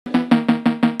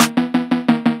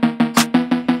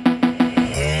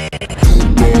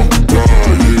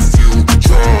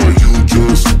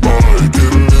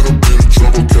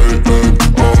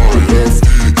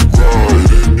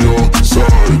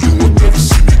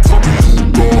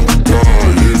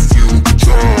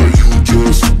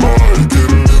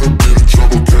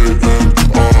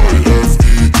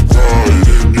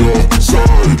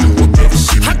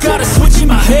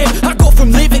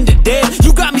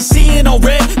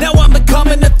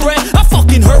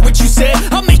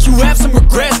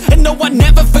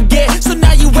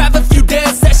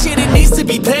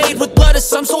of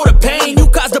some sort of pain. You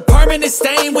caused a permanent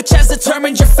stain, which has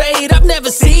determined your fate. I've never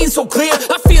seen so clear,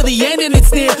 I feel the end and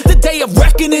it's near. The day of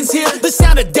reckoning's here, the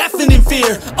sound of deafening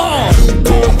fear. You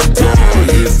gon' die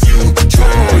if you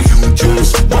try.